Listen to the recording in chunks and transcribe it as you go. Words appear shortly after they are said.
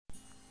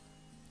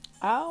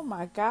Oh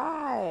my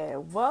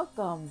God.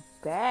 Welcome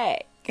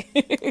back.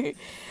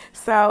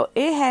 So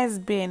it has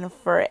been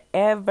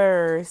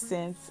forever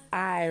since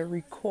I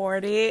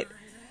recorded.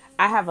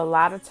 I have a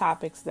lot of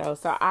topics though.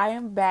 So I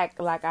am back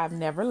like I've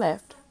never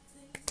left.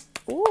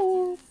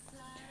 Ooh.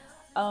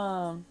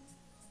 Um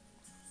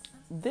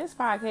this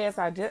podcast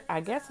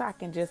I guess I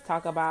can just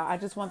talk about I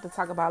just want to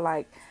talk about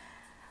like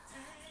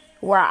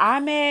where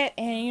I'm at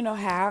and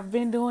how I've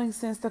been doing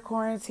since the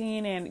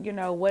quarantine and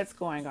what's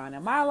going on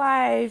in my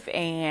life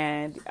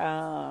and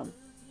I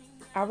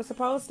was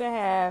supposed to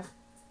have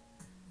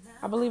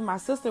I believe my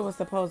sister was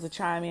supposed to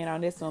chime in on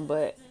this one,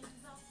 but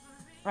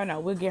I know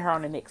we'll get her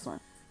on the next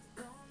one.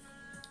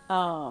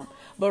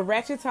 But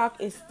Ratchet Talk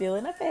is still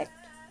in effect.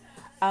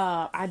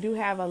 I do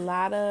have a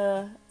lot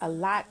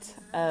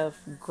of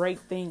great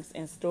things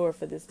in store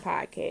for this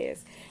podcast,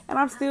 and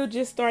I'm still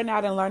just starting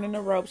out and learning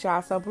the ropes,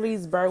 y'all. So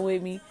please bear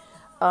with me.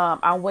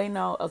 I'm waiting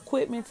on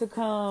equipment to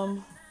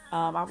come.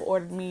 I've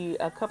ordered me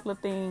a couple of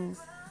things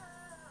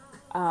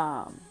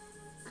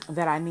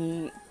that I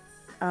need.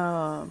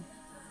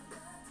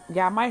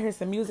 Yeah, I might hear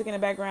some music in the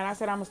background. I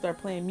said I'm gonna start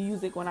playing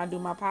music when I do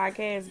my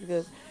podcast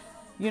because,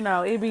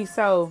 it be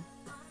so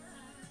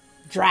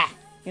dry,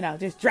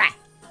 just dry.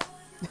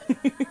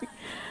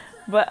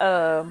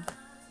 But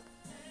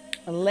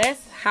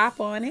let's hop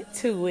on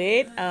into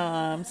it.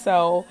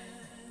 So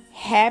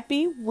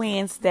happy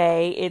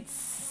Wednesday. It's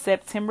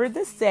September the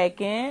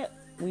 2nd.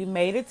 We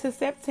made it to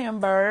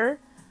September.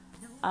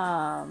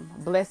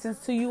 Blessings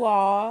to you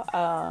all.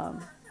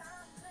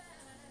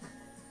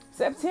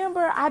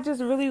 September, I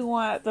just really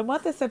want, the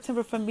month of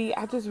September for me,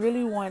 I just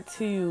really want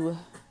to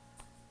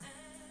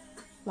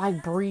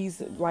like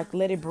breeze, like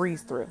let it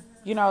breeze through.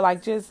 I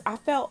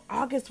felt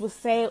August was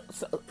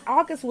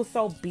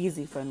so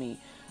busy for me.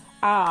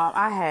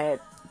 I had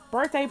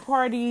birthday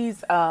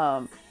parties.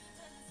 I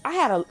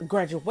had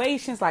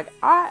graduations. Like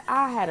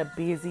I had a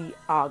busy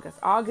August.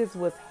 August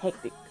was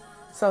hectic.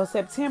 So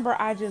September,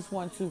 I just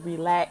want to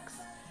relax,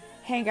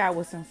 hang out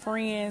with some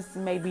friends,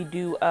 maybe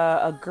do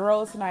a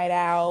girls' night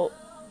out.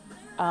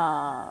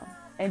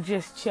 And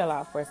just chill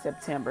out for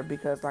September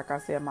because, like I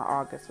said, my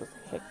August was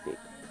hectic.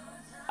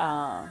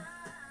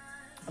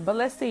 But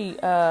let's see.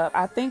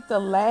 I think the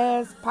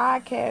last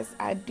podcast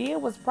I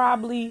did was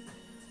probably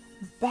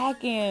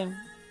back in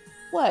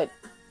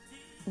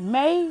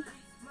May?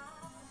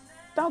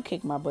 Don't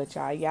kick my butt,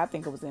 y'all. Yeah, I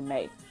think it was in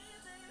May.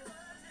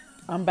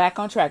 I'm back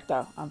on track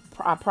though.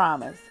 I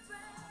promise.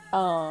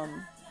 But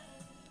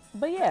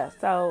yeah,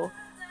 so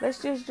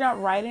let's just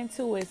jump right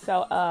into it.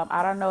 So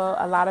I don't know,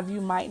 a lot of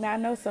you might not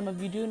know, some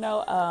of you do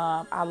know,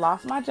 I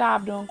lost my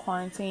job during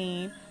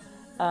quarantine.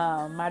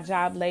 My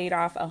job laid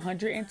off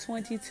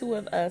 122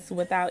 of us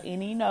without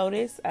any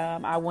notice.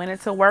 I went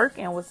into work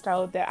and was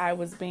told that I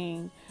was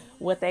being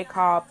what they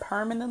call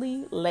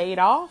permanently laid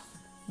off,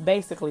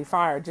 basically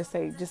fired. Just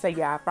say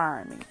yeah,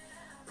 fired me.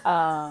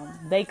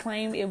 They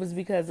claimed it was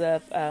because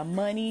of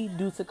money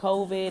due to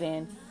COVID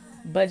and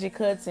budget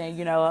cuts, and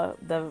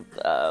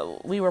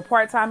we were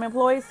part-time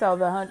employees, so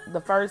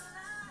the first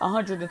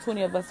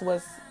 120 of us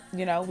was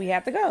we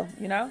had to go,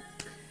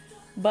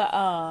 but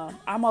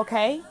I'm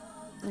okay.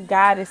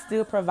 God is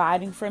still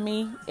providing for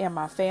me and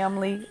my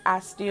family. I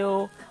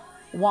still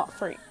want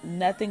for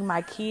nothing.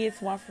 My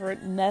kids want for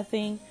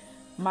nothing.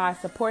 My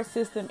support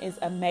system is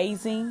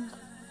amazing.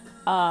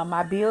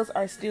 My bills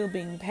are still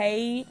being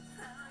paid.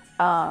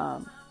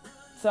 So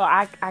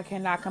I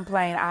cannot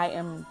complain. I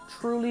am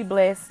truly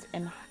blessed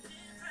and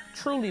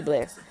truly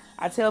blessed.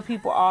 I tell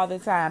people all the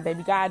time,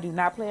 baby, God do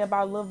not play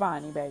about Lil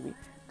Vonnie, baby.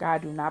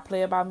 God do not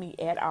play about me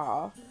at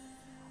all.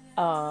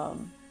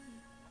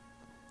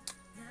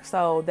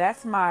 So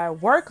that's my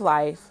work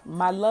life,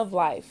 my love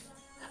life.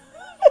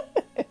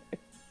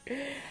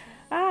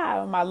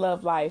 My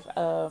love life.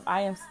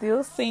 I am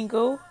still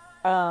single.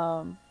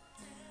 I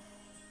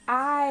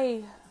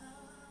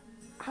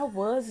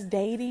was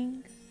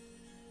dating.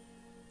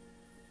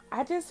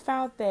 I just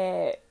found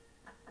that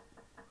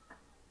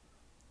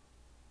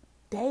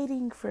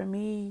dating for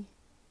me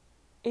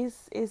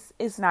it's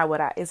not what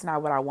I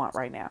want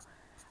right now.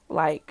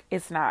 Like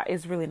it's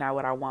really not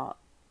what I want.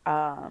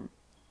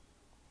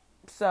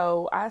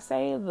 So I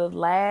say the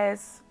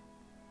last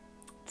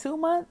 2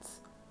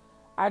 months,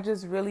 I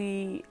just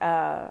really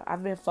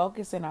I've been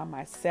focusing on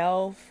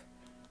myself,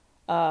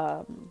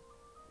 my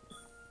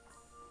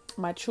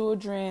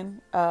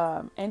children,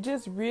 and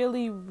just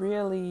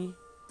really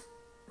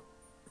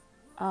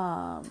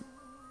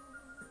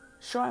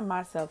showing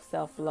myself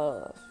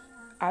self-love.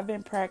 I've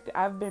been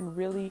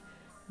really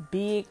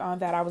big on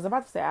that. I was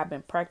about to say I've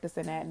been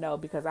practicing that. No,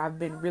 because I've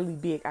been really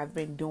big. I've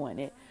been doing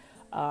it.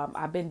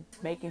 I've been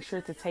making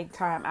sure to take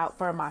time out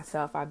for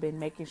myself. I've been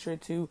making sure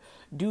to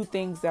do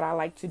things that I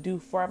like to do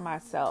for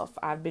myself.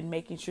 I've been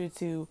making sure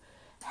to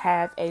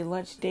have a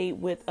lunch date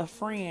with a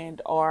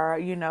friend, or,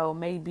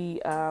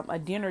 maybe a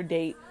dinner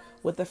date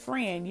with a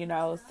friend,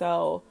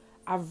 So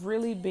I've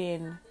really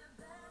been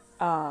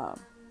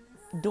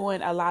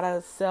doing a lot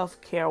of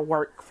self-care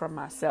work for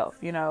myself,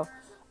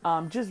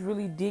 just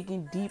really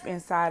digging deep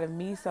inside of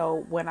me.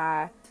 So when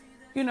I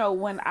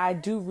when I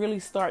do really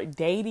start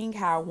dating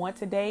how I want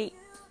to date,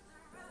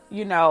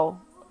 you know,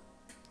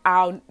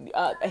 I'll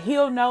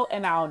he'll know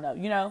and I'll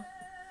know.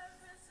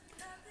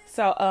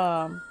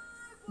 So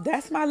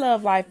that's my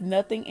love life.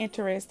 Nothing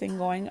interesting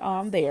going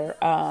on there.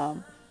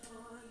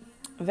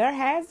 There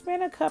has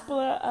been a couple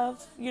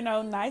of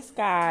nice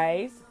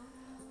guys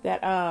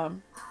that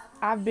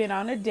I've been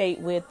on a date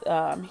with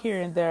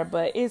here and there,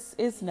 but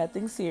it's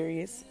nothing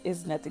serious.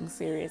 It's nothing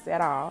serious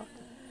at all.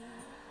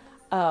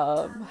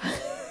 Um,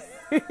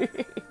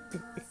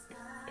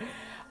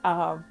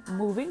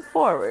 Moving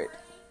forward,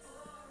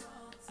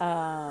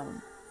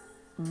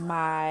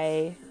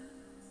 my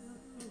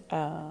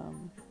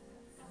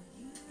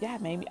yeah,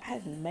 maybe I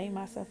haven't made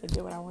myself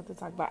forget what I want to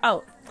talk about.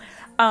 Oh,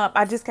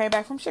 I just came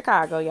back from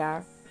Chicago,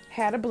 y'all.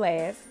 Had a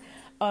blast.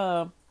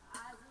 I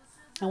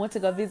went to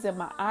go visit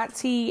my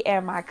auntie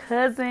and my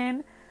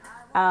cousin.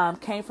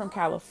 Came from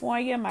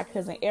California. My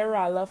cousin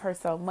Era, I love her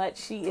so much.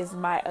 She is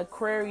my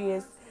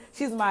Aquarius.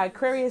 She's my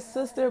Aquarius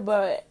sister,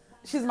 but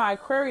she's my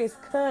Aquarius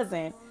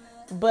cousin,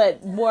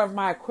 but more of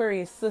my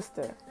Aquarius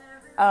sister.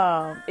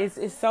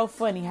 It's so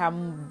funny how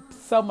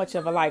so much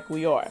of alike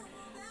we are.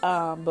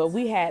 But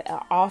we had an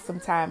awesome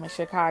time in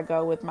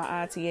Chicago with my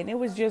auntie, and it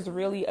was just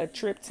really a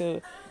trip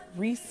to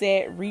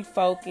reset,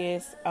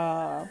 refocus,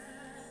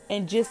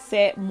 and just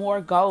set more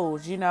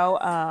goals.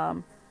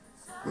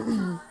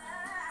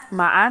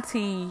 My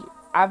auntie,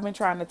 I've been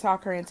trying to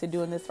talk her into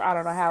doing this for I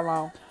don't know how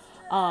long.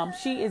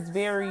 She is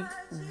very,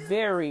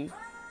 very,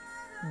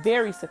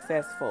 very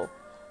successful.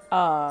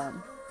 Not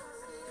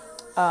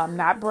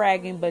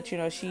bragging, but she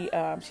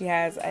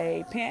has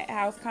a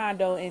penthouse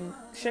condo in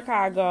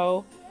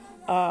Chicago.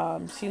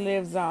 She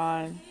lives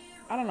on,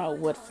 I don't know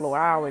what floor.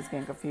 I always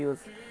get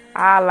confused.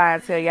 I lie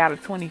and tell y'all the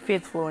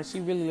 25th floor, and she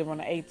really lives on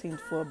the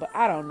 18th floor, but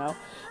I don't know.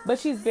 But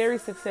she's very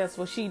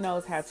successful. She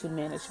knows how to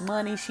manage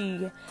money.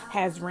 She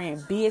has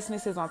ran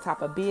businesses on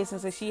top of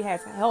businesses. She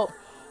has helped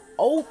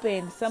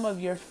open some of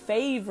your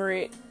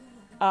favorite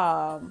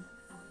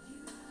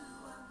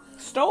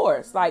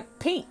stores, like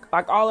Pink,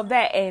 like all of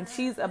that. And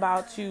she's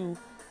about to,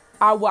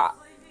 I want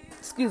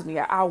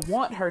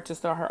her to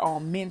start her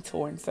own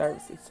mentoring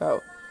services.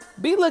 So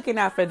be looking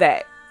out for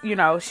that.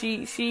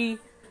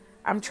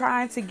 I'm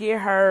trying to get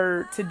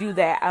her to do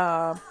that.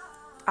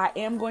 I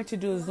am going to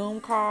do a Zoom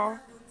call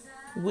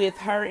with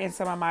her and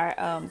some of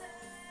my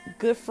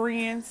good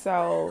friends.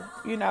 So,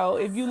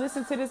 if you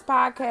listen to this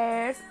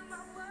podcast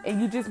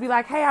and you just be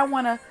like, hey, I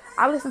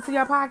listen to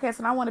your podcast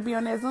and I want to be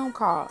on that Zoom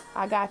call,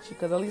 I got you,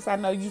 because at least I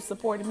know you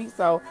supported me.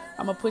 So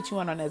I'm going to put you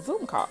on that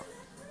Zoom call.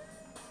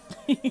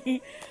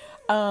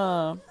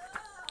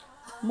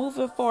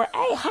 Moving forward.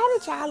 Hey, how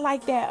did y'all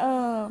like that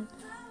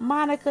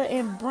Monica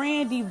and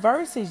Brandy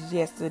versus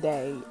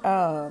yesterday?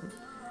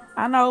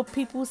 I know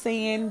people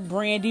saying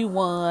Brandy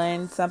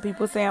won. Some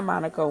people saying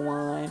Monica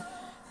won.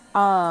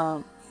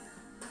 I'm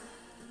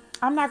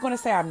not going to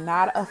say I'm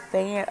not a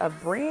fan of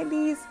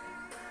Brandy's.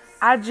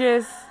 I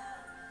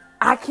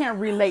can't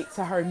relate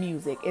to her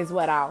music is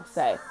what I'll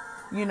say.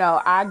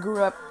 I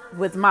grew up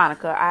with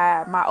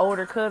Monica. My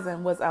older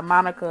cousin was a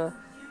Monica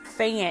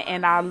fan,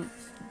 and I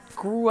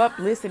grew up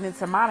listening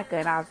to Monica,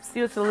 and I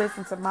still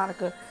listen to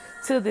Monica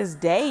to this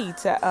day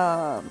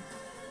to,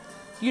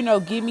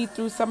 get me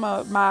through some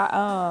of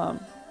my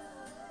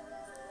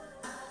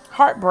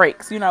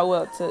heartbreaks,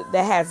 that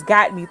has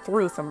got me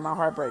through some of my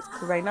heartbreaks,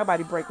 because ain't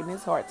nobody breaking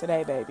this heart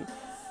today, baby.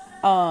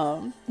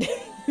 But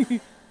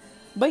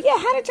yeah,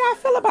 how did y'all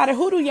feel about it?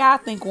 Who do y'all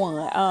think won?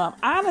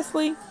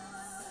 Honestly,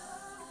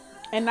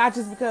 and not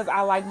just because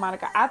I like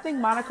Monica, I think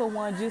Monica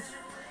won just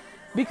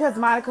because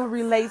Monica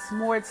relates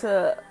more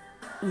to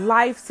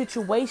life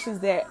situations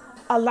that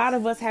a lot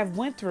of us have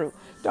went through.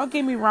 Don't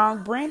get me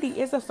wrong, Brandy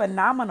is a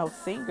phenomenal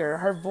singer.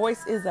 Her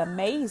voice is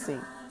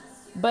amazing.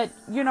 But,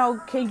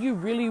 can you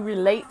really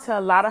relate to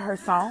a lot of her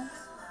songs?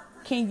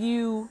 Can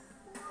you,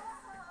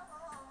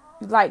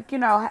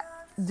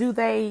 do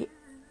they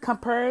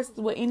compare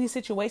with any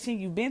situation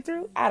you've been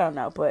through? I don't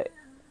know, but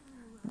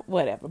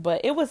whatever.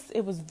 But it was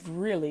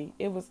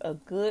a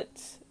good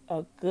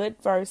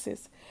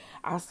versus.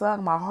 I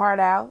sung my heart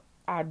out.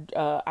 I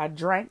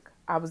drank.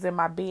 I was in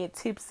my bed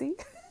tipsy.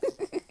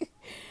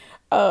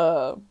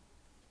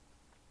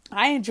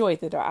 I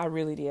enjoyed it though. I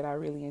really did. I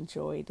really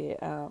enjoyed it.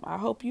 I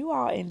hope you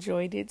all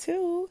enjoyed it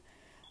too.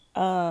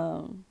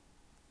 I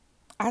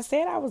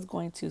said I was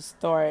going to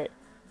start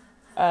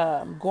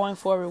going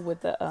forward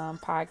with the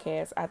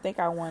podcast. I think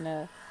I want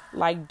to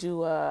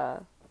do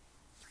a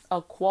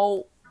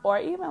quote, or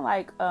even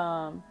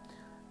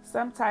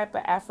some type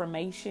of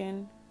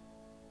affirmation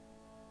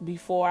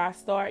before I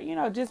start,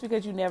 just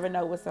because you never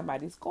know what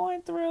somebody's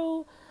going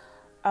through.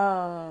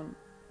 Or,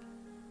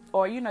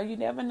 you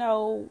never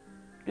know,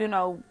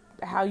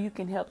 how you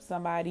can help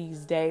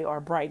somebody's day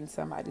or brighten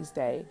somebody's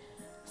day.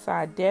 So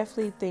I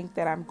definitely think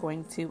that I'm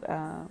going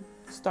to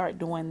start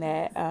doing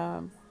that.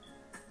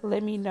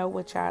 Let me know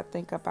what y'all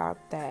think about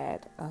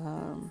that.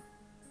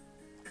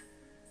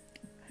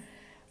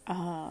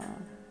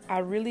 I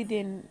really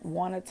didn't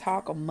want to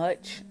talk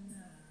much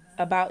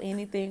about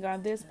anything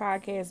on this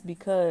podcast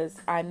because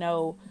I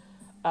know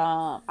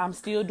I'm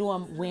still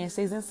doing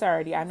Wednesdays and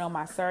Saturday. I know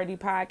my Saturday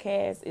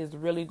podcast is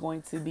really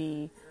going to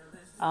be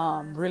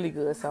really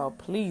good. So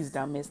please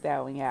don't miss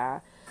that one,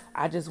 y'all.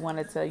 I just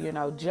wanted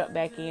to, jump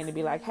back in and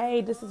be like,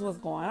 hey, this is what's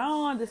going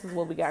on. This is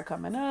what we got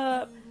coming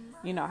up.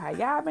 You know, how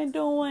y'all been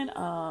doing?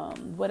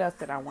 What else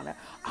did I want to?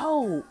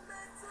 Oh,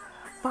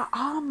 for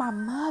all my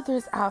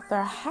mothers out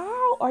there,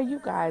 how are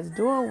you guys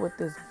doing with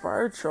this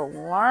virtual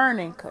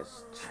learning?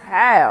 Cause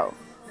child,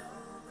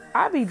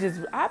 I be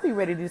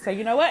ready to say,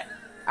 you know what?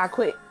 I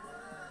quit.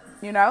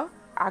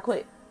 I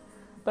quit.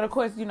 But of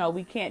course,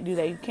 we can't do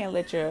that. You can't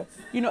let it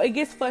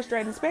gets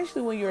frustrating,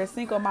 especially when you're a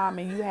single mom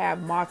and you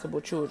have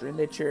multiple children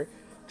that you're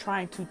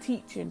trying to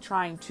teach and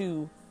trying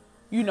to,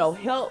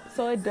 help.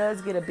 So it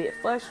does get a bit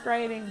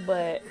frustrating,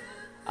 but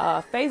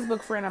a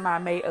Facebook friend of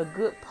mine made a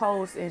good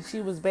post and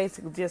she was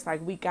basically just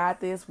like, we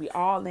got this. We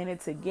all in it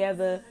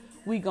together.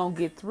 We gonna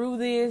get through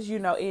this.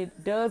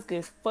 It does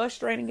get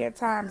frustrating at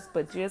times,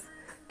 but just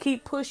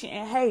keep pushing.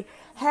 And hey,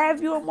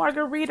 have you a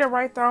margarita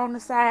right there on the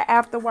side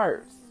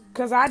afterwards.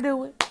 Cause I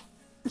do it.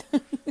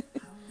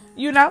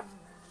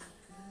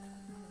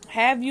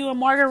 Have you a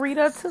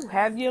margarita too.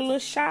 Have you a little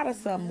shot of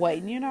something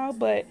waiting,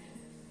 but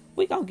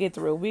we gonna get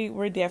through.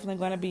 We're definitely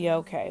gonna be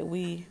okay.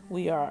 We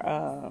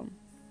are,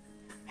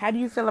 how do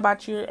you feel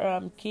about your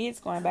kids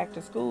going back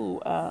to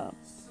school?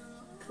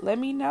 Let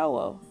me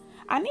know.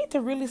 I need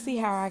to really see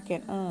how I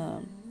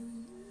can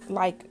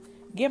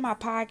get my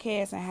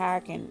podcast and how I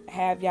can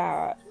have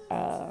y'all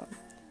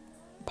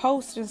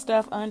post and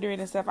stuff under it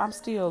and stuff. I'm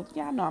still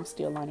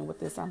learning with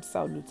this. I'm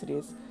so new to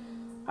this.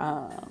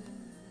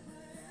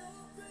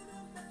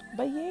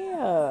 But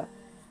yeah,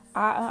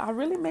 I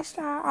really missed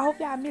y'all. I hope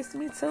y'all missed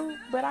me too.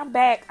 But I'm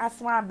back. I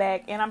swear I'm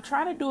back. And I'm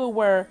trying to do it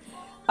where,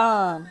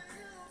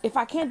 if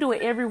I can't do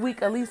it every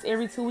week, at least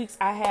every 2 weeks,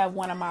 I have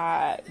one of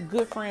my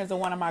good friends or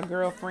one of my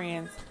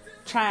girlfriends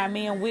chime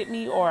in with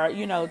me or,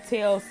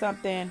 tell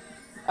something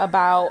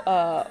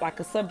about, like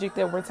a subject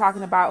that we're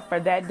talking about for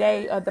that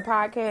day of the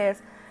podcast,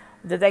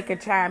 that they could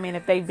chime in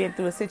if they've been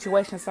through a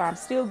situation. So I'm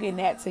still getting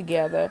that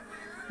together.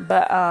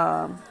 But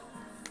I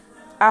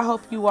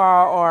hope you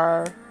all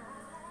are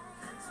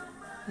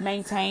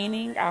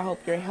maintaining. I hope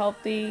you're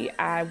healthy.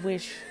 I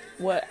wish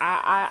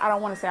I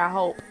don't want to say I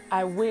hope.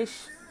 I wish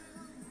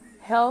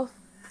health.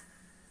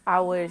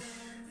 I wish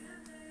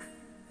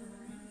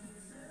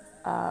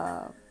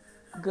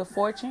good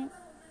fortune.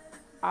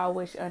 I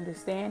wish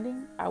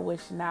understanding. I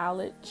wish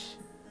knowledge.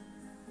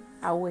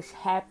 I wish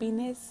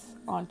happiness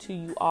onto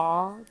you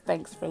all.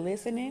 Thanks for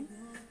listening.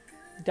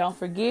 Don't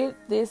forget,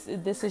 this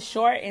is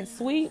short and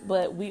sweet,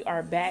 but we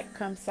are back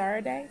come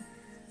Saturday.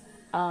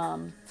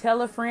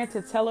 Tell a friend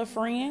to tell a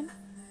friend.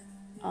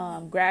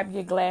 Grab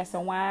your glass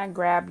of wine,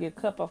 grab your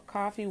cup of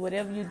coffee,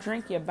 whatever you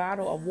drink, your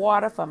bottle of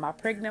water for my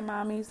pregnant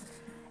mommies,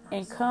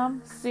 and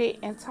come sit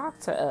and talk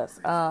to us.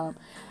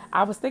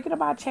 I was thinking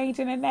about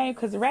changing the name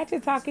because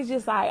Ratchet Talk is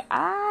just like,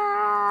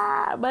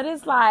 but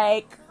it's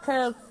like,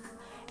 because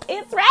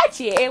it's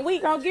ratchet and we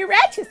gonna get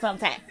ratchet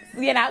sometimes,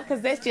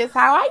 because that's just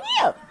how I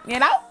am,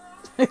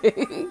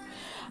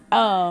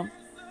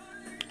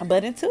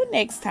 but until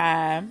next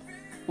time,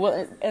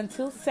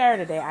 until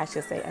Saturday, I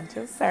should say,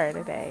 until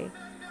Saturday,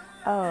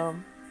 I'll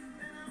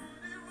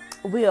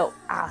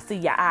see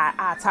y'all.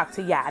 I'll talk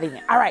to y'all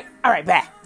then. All right, bye.